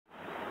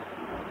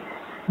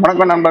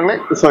வணக்கம் நண்பர்களே.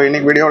 ஸோ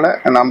இன்னைக்கு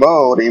வீடியோவில் நம்ம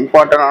ஒரு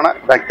இம்பார்ட்டண்டான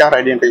வெக்டார்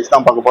ஐடென்டிட்டிஸ்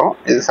தான் பார்க்க போகிறோம்.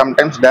 இது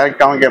சம்டைம்ஸ்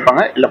டைரெக்டாகவும்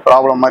கேட்பாங்க, இல்லை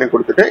ப்ராப்ளம் மாதிரி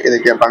கொடுத்துட்டு இதை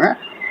கேட்பாங்க.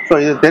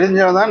 ஸோ இது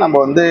தெரிஞ்சால் தான்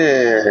நம்ம வந்து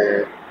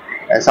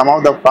சம்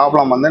ஆஃப் த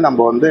ப்ராப்ளம் வந்து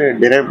நம்ம வந்து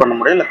டிரைவ் பண்ண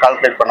முடியும், இல்லை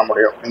கால்குலேட் பண்ண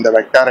முடியும். இந்த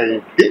வெக்டார்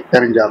ஐடென்டிட்டி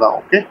தெரிஞ்சாதான்.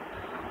 Okay,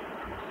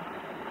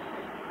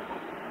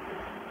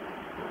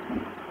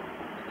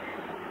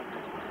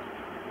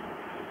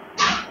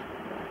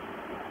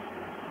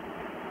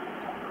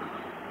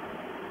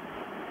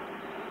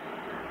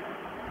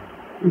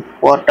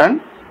 important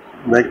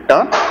vector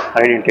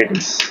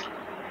identities.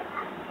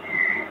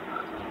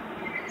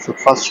 So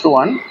first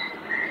one,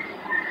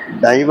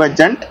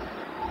 divergent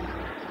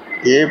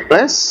a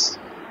plus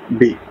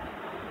b.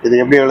 இது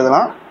எப்படி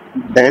எழுதலாம்?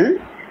 del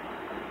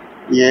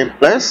a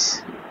plus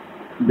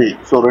b.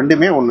 So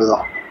ரெண்டுமே ஒன்று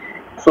தான்.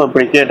 ஸோ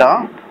இப்படி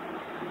கேட்டால்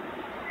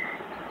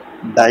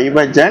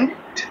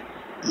divergent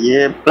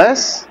a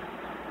plus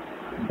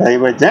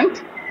divergent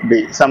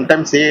b.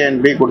 Sometimes a and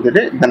b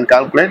கொடுத்துட்டு then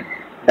calculate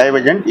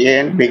divergent a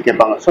and b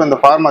கேட்பாங்க. ஸோ இந்த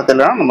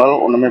ஃபார்மேட்டில் நம்மளால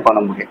ஒன்றுமே பண்ண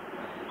முடியும்.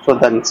 So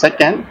then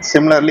second,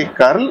 similarly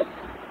curl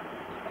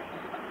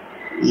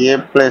a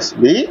plus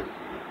b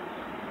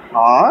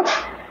or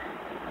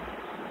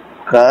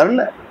curl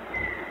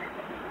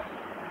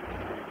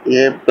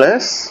a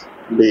plus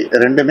b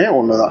ரெண்டுமே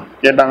ஒன்று தான்.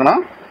 கேட்டாங்கன்னா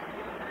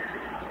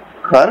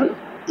curl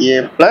a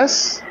plus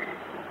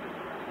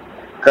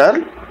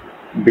curl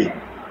b.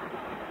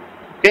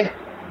 Okay,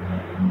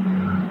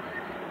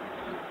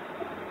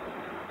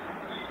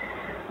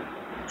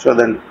 so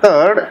then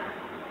third,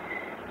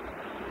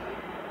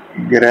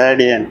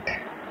 gradient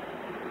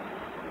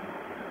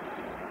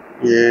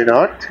a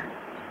dot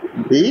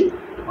b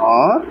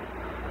or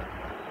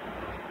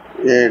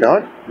a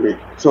dot b.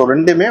 So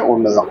ரெண்டுமே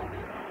ஒன்று தான்.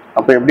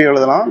 அப்போ எப்படி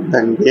எழுதலாம்?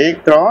 then a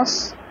cross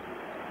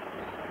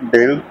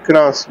del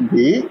cross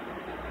b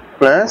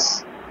plus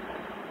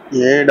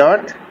a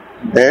dot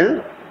del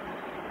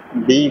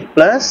b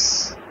plus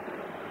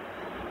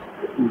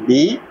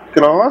b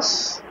cross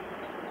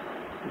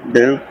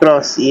del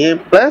cross a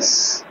plus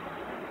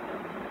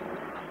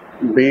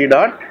b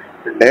dot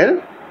del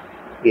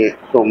a.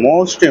 So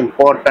most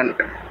important.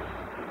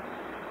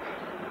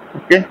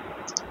 Okay,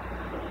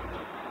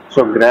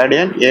 so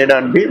gradient a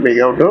dot b we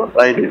have to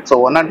write it. So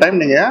one time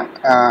நீங்க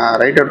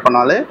write out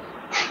பண்ணாலே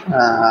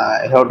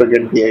you have to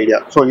get the idea.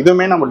 So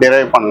இதுமே நம்ம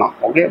derive பண்ணலாம்.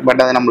 Okay,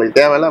 but அது நம்மளுக்கு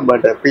தேவையில்லை.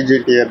 But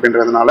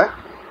PGTRBன்றதுனால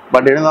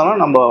but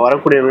இருந்தாலும் நம்ம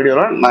வரக்கூடிய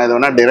வீடியோவில் நான் இதை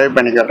வேணால் derive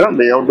பண்ணி காட்டுறேன்.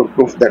 we have to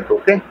prove that.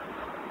 Okay,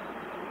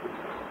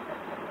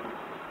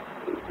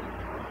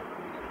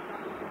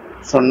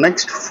 so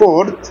next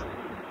fourth,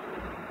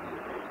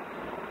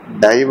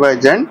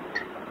 divergent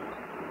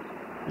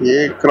a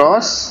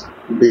cross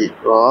b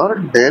or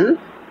del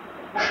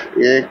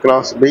a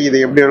cross b. இது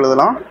எப்படி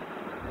எழுதலாம்?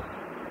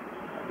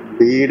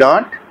 b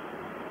dot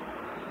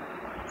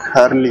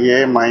curl a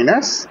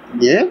minus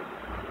a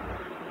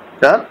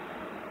curl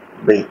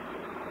b.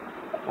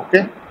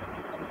 Okay,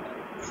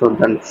 so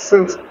then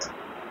fifth,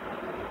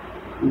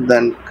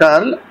 then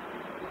curl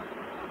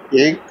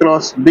a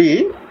cross b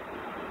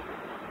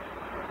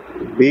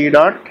b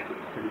dot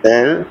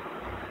del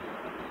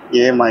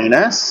a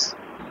minus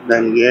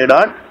then a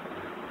dot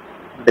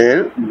del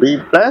b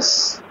plus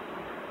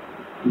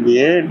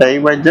a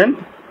divergent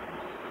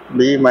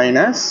b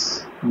minus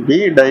b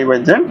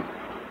divergent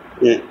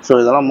a. So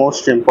இதெல்லாம்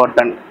most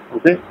important.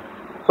 Okay,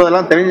 so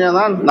இதெல்லாம்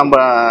தெரிஞ்சாதான் நம்ம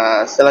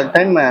சில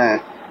time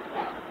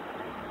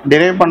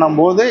drive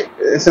பண்ணும்போது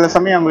சில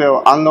சமயம்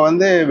அங்கே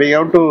வந்து we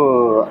have to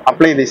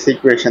apply this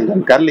equation. then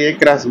curl a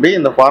cross b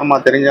இந்த ஃபார்மா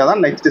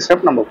தெரிஞ்சாதான் நெக்ஸ்ட்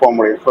ஸ்டெப் நம்ம போக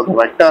முடியும். So the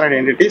vector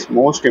identity is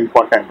most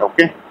important.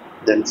 Okay,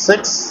 then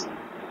 6.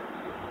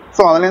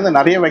 So அதுலேருந்து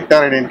நிறைய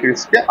வெக்டார்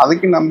ஐடென்டிட்டிஸ்க்கு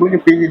அதுக்கு நம்மளுக்கு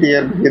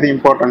PGTRB எது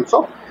இம்பார்ட்டன்ஸோ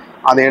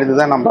அதை எடுத்து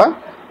தான் நம்ம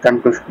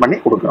கன்க்ளூஷன் பண்ணி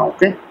கொடுக்குறோம்.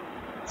 Okay,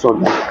 so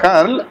the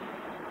curl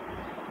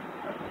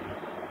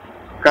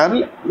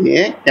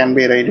a can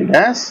be written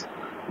as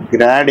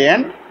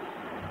gradient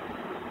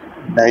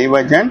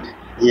divergent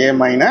a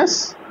minus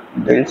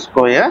del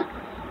square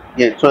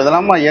a. So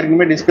இதெல்லாம்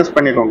ஏற்கனவே டிஸ்கஸ்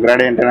பண்ணியிருக்கோம்.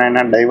 கிராடியன்ட்னா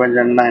என்ன,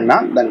 டைவர்ஜென்ட்னா என்ன,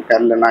 தென்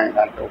கர்ல்னா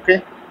என்னன்ட்டு. ஓகே,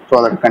 ஸோ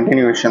அதோட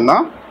கண்டினியூஷன்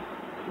தான்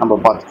நம்ம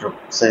பார்த்துட்டோம்.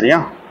 சரியா?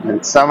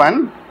 தென் 7,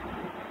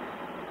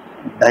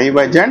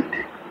 divergent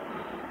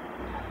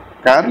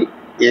curl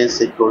a is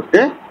equal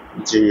to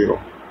 0.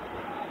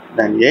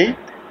 then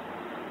 8,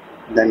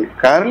 then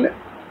curl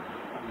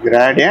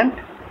gradient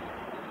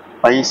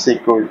phi is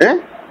equal to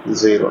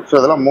 0. so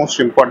இதெல்லாம் most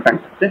important.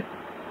 Okay,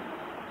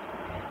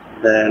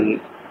 then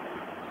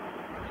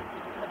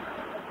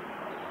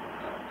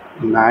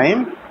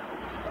 9,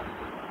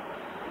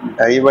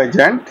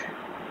 divergent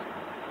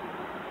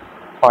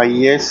phi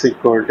is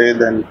equal to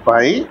then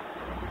phi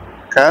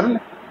curl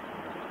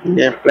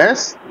a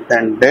plus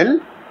then del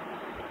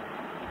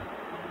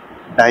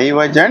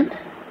divergent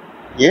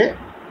a.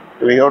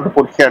 we have to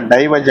put here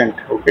divergent.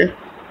 Okay,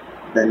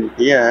 then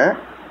here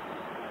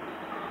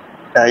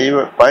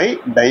phi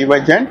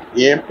divergent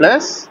a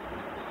plus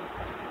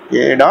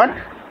a dot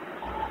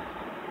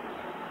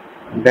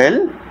del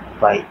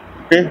phi.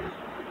 Okay,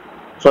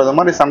 So the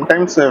மாதிரி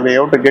sometimes we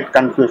have to get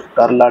confused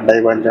curl or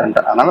divergent,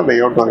 அதனால we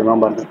have to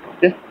remember that.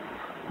 Okay,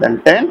 then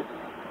 10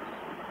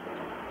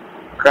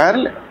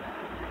 curl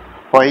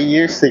phi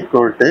is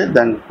equal to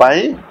then phi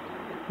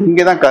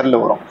இங்கே தான் curl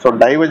வரும். So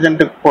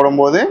டைவர்ஜென்ட்டுக்கு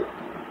போடும்போது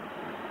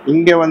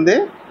இங்கே வந்து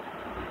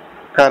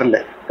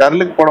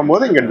curlக்கு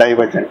போடும்போது இங்கே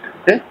divergent.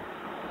 Okay,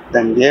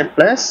 then a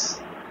plus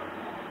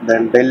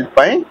then del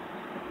pi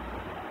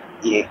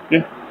a.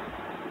 Okay,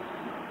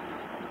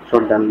 so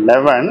then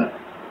 11,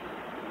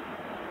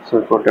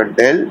 so go to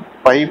del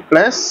pi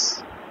plus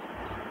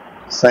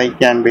psi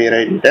can be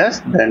written as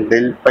then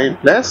del pi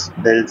plus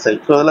del psi.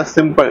 So இதெல்லாம்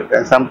simple,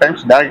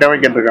 sometimes டேரெக்டாகவே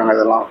கேட்டிருக்காங்க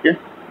இதெல்லாம். Okay,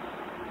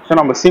 so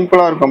நம்ம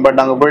சிம்பிளாக இருக்கும்,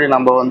 but அங்கே போய்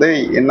நம்ம வந்து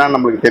என்ன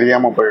நம்மளுக்கு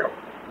தெரியாமல் போயிடும்.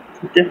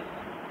 Okay,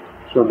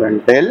 so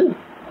then del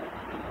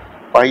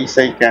pi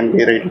psi can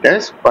be written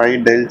as pi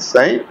del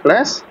psi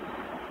plus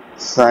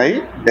psi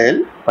del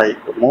pi.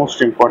 Most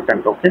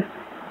important. Okay,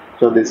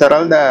 so these are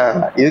all the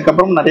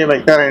இதுக்கப்புறம் நிறைய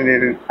வெக்டார்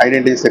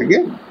ஐடென்டிட்டிஸ் இருக்கு.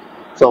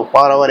 So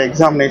for our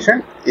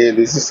examination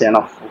this is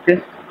enough. Okay,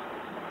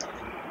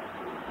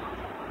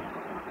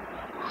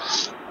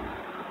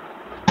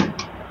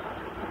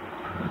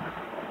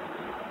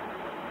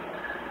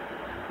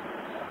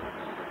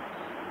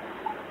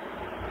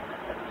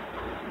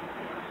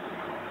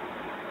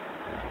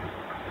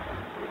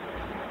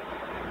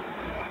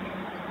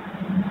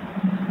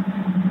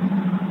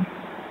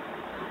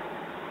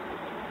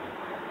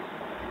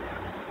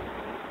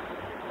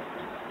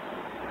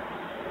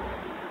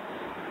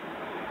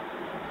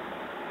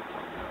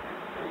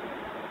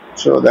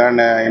 so then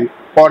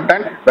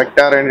important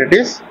vector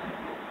identities.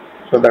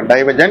 So the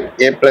divergent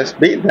a plus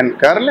b, then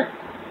curl,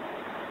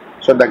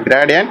 so the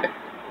gradient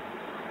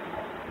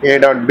a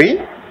dot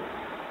b,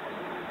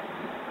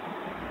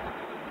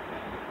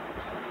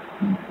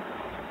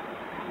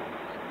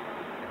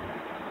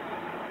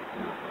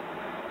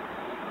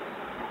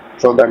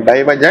 so the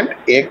divergent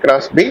a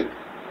cross b,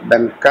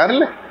 then curl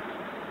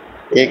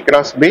a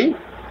cross b,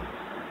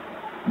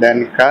 then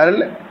curl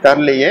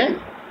a,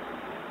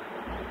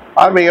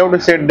 or we have to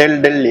say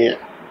del a.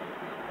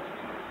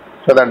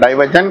 So the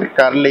divergent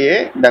curl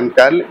a, then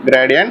curl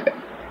gradient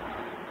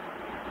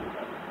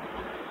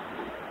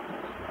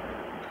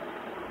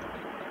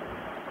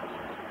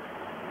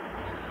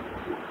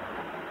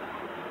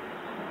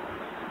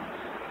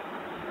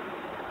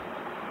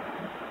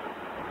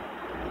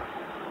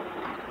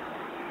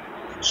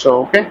so.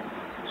 Okay,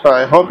 so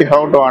I hope you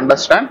have to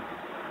understand.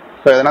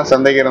 So எதனா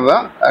சந்தேகம்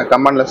இருந்தால்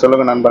கமெண்ட்ல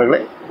சொல்லுங்கள் நண்பர்களே.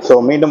 So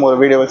மீண்டும் ஒரு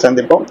வீடியோவில்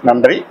சந்திப்போம்.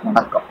 நன்றி,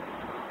 வணக்கம்.